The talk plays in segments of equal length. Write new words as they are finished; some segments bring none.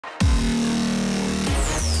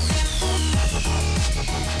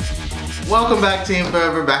Welcome back, Team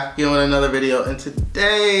Forever, back again with another video, and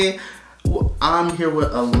today I'm here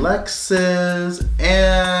with Alexis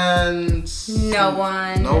and no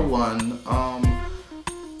one.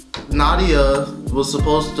 Nadia was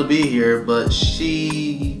supposed to be here, but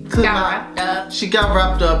she got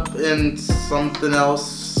wrapped up in something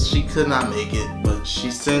else. She could not make it, but she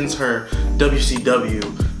sends her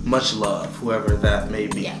WCW much love, whoever that may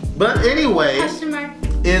be. Yeah. But anyway,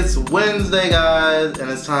 it's Wednesday, guys, and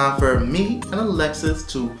it's time for me and Alexis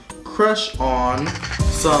to crush on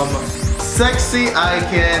some sexy eye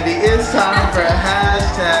candy. It's time for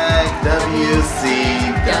hashtag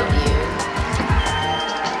WCW.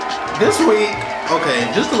 This week,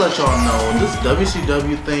 okay, just to let y'all know, this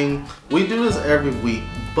WCW thing, we do this every week,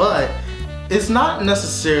 but it's not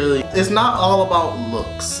all about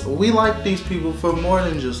looks. We like these people for more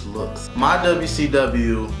than just looks. My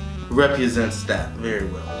WCW represents that very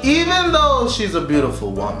well. Even though she's a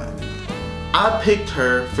beautiful woman, I picked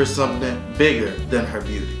her for something bigger than her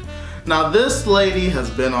beauty. Now this lady has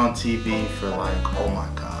been on TV for like, oh my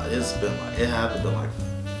God, it had to be like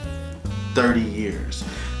 30 years.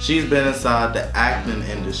 She's been inside the acting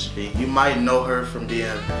industry. You might know her from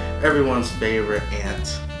being everyone's favorite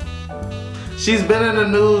aunt. She's been in the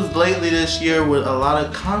news lately this year with a lot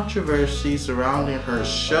of controversy surrounding her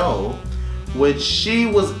show, which she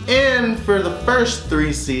was in for the first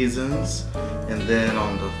 3 seasons. And then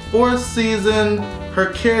on the 4th season,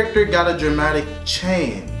 her character got a dramatic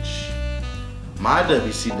change. My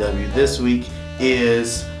WCW this week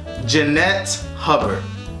is Jeanette Hubbard,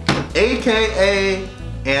 aka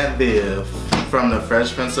Aunt Viv from the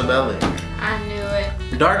Fresh Prince of Bel-Air. I knew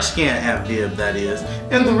it. Dark skinned Aunt Viv, that is.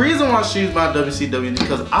 And the reason why she's my WCW is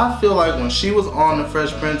because I feel like when she was on the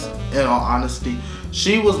Fresh Prince, in all honesty,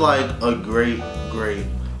 she was like a great,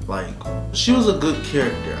 she was a good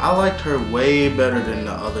character. I liked her way better than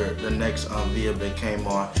the next Viv that came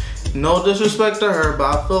on. No disrespect to her,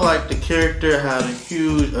 but I feel like the character had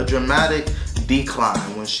a dramatic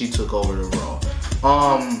decline when she took over the role.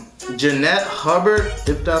 Jeanette Hubbard,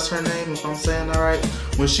 if that's her name, if I'm saying that right,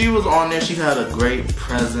 when she was on there, she had a great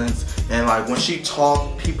presence, and like when she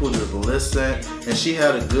talked, people just listened, and she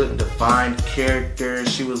had a good defined character.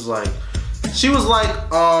 She was like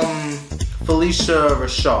Felicia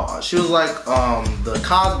Rashad. She was like the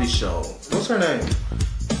Cosby Show. What's her name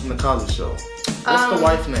in the Cosby Show? What's the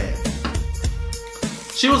wife name?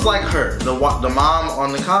 She was like her, the mom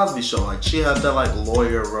on the Cosby Show. Like she had that like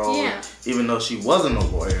lawyer role, yeah, even though she wasn't a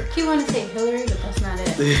lawyer. You want to say Hillary, but that's not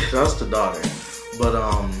it. That's the daughter. But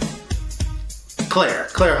Claire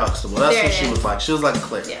Huxtable. That's what she was like. She was like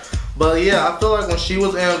Claire. Yeah. But yeah, I feel like when she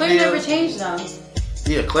was in Claire never changed though.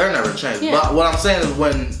 Yeah, Claire never changed. Yeah. But what I'm saying is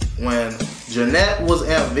when Jeanette was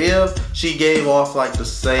Aunt Viv, she gave off like the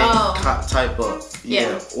same type of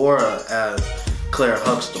aura as Claire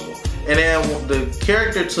Huxtable. And then the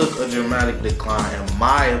character took a dramatic decline, in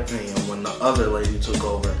my opinion, when the other lady took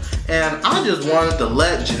over. And I just wanted to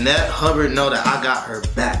let Jeanette Hubbard know that I got her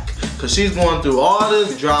back. Because she's going through all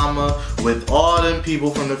this drama with all them people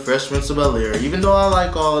from the Fresh Prince of Bel-Air. Even though I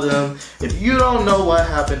like all of them, if you don't know what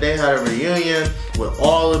happened, they had a reunion with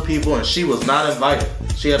all the people and she was not invited.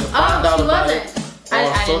 She had to find out about it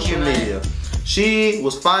on social media. She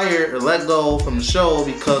was fired or let go from the show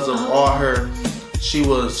because of all her... She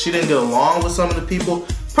didn't get along with some of the people.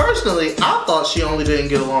 Personally, I thought she only didn't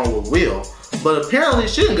get along with Will, but apparently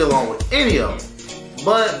she didn't get along with any of them.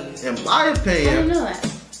 But in my opinion, I didn't know that.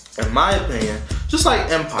 In my opinion, just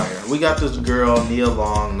like Empire, we got this girl Nia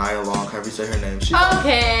Long, however you say her name.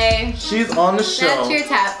 She's on the show. That's your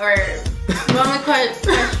tap, or you want me to call it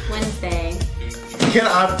Fresh Wednesday?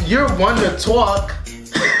 You're one to talk.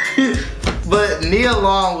 But Nia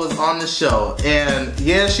Long was on the show, and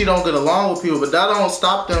yeah, she don't get along with people, but that don't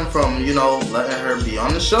stop them from, you know, letting her be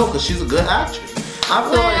on the show because she's a good actress. I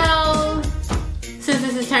feel since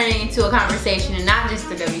this is turning into a conversation and not just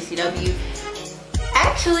the WCW,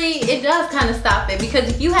 actually it does kind of stop it, because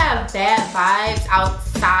if you have bad vibes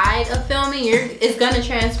outside of filming, it's gonna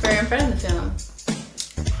transfer in front of the film.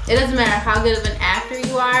 It doesn't matter how good of an actor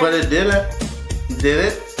you are. But it didn't. Did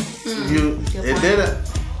it? It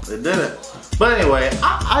didn't. But anyway,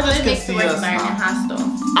 I just can see us now.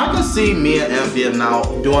 I can see me and Aunt Viv now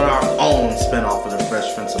doing our own spinoff of the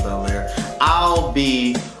Fresh Prince of Bel-Air. I'll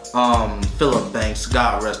be Philip Banks,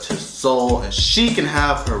 God rest his soul, and she can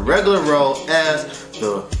have her regular role as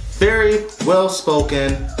the very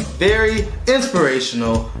well-spoken, very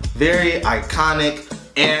inspirational, very iconic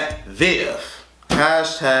Aunt Viv.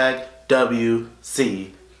 Hashtag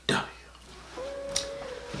WCW.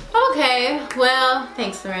 Okay, well,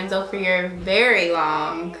 thanks Lorenzo for your very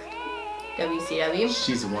long WCW.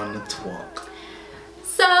 She's one to talk.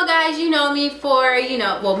 So guys, you know me for,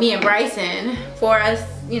 well, me and Bryson, for us,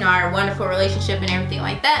 our wonderful relationship and everything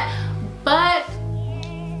like that. But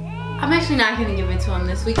I'm actually not going to give it to him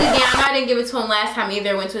this week. Again, I know I didn't give it to him last time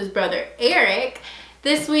either. I went to his brother Eric.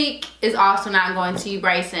 This week is also not going to you,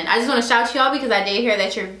 Bryson. I just want to shout y'all because I did hear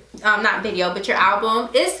that your, not video, but your album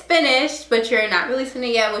is finished, but you're not releasing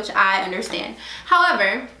it yet, which I understand.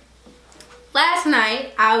 However, last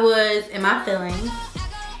night I was in my feelings,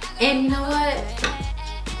 and you know what?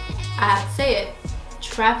 I have to say it.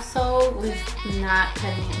 Trap Soul was not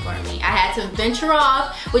cutting it for me. I had to venture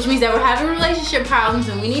off, which means that we're having relationship problems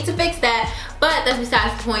and we need to fix that, but that's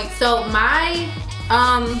besides the point. So my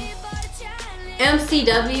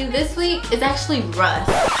MCW this week is actually Russ.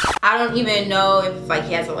 I don't even know if like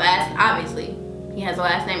he has a last, obviously he has a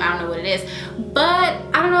last name, I don't know what it is, but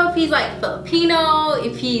I don't know if he's like Filipino,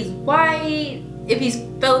 if he's white, if he's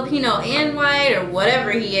Filipino and white, or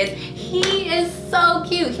whatever he is. He is so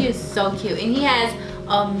cute. He is so cute, and he has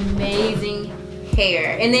amazing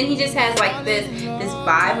hair. And then he just has like this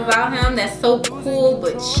vibe about him that's so cool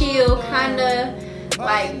but chill, kind of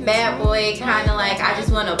like bad boy, kind of like I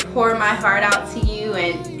just want to pour my heart out to you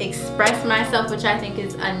and express myself, which I think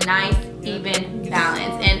is a nice even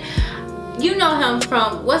balance. And you know him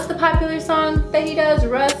from, what's the popular song that he does,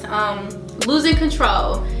 Russ? Losing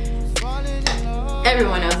Control.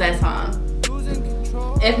 Everyone knows that song.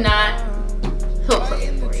 If not, he'll play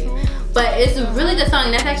it for you. But it's a really good song,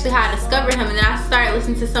 and that's actually how I discovered him. And then I started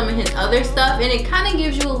listening to some of his other stuff, and it kind of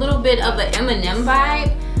gives you a little bit of an Eminem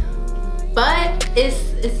vibe, but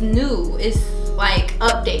it's new, it's like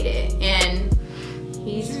updated, and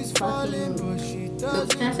he's fucking,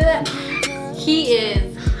 oops, can I say that? He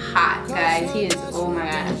is hot, guys. He is, oh my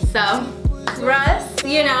god. So Russ,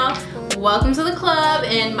 welcome to the club,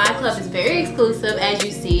 and my club is very exclusive, as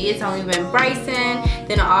you see. It's only been Bryson,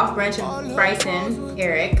 then an off branch of Bryson,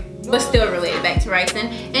 Eric, but still related back to Bryson,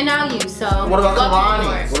 and now you. So what about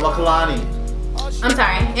Kalani? What about Kalani? I'm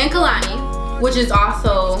sorry, and Kalani, which is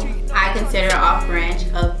also, I consider, an off branch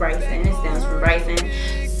of Bryson. It stems from Bryson.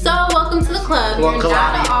 So welcome to the club. Well,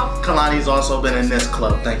 Kalani's also been in this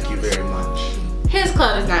club. Thank you very much. His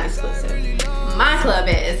club is not exclusive. My club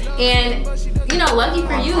is, and lucky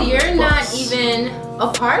for you, you're not even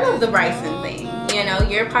a part of the Bryson thing.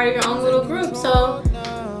 You're part of your own little group. So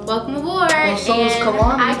welcome aboard. Well, so is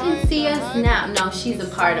Kalani. I can see us now. No, she's a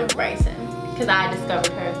part of Bryson because I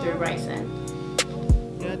discovered her through Bryson.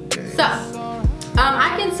 So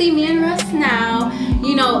I can see me and Russ now.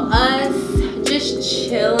 Us just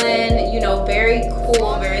chilling. Very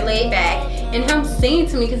cool, very laid back, and him singing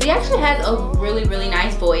to me because he actually has a really, really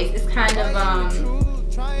nice voice. It's kind of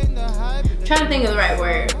trying to think of the right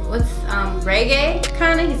word. What's reggae?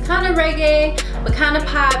 He's kind of reggae, but kind of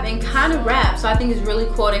pop and kind of rap. So I think it's really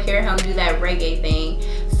cool to hear him do that reggae thing.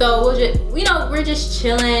 So we'll just, we're just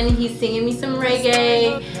chilling. He's singing me some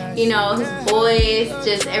reggae. His voice,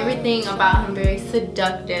 just everything about him very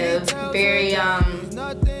seductive, very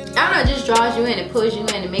I don't know, it just draws you in, it pulls you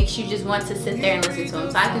in, it makes you just want to sit there and listen to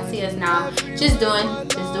him. So I can see us now just doing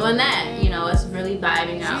that. Us really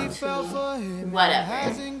vibing out to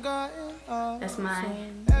whatever. That's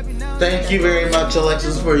mine. Thank you very much,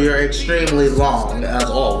 Alexis, for your extremely long, as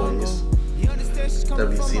always,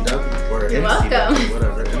 WCW or You're MCW, welcome.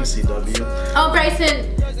 whatever, MCW. Oh,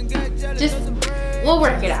 Bryson, we'll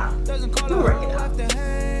work it out. We'll work it out.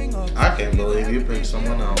 I can't believe you picked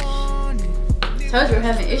someone else. Told you we're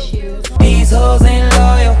having issues. These hoes ain't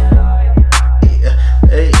loyal.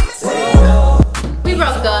 Hey. We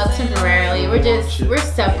broke up temporarily. We're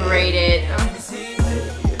separated.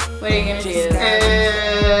 What are you gonna do?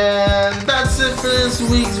 And that's it for this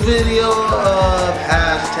week's video of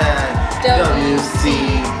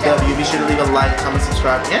 #WCW. Be sure to leave a like, comment,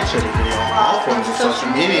 subscribe, and share the video on all forms of social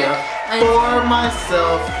media for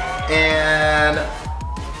myself and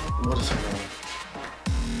what is her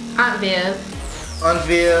name? Aunt Viv. Aunt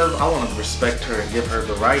Viv. I want to respect her and give her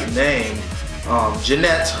the right name.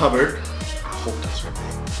 Jeanette Hubbard. I hope that's her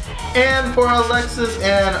name. And for Alexis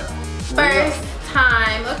and First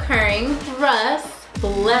time occurring, Russ,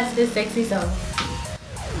 bless his sexy soul.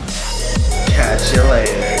 Catch you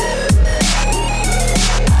later.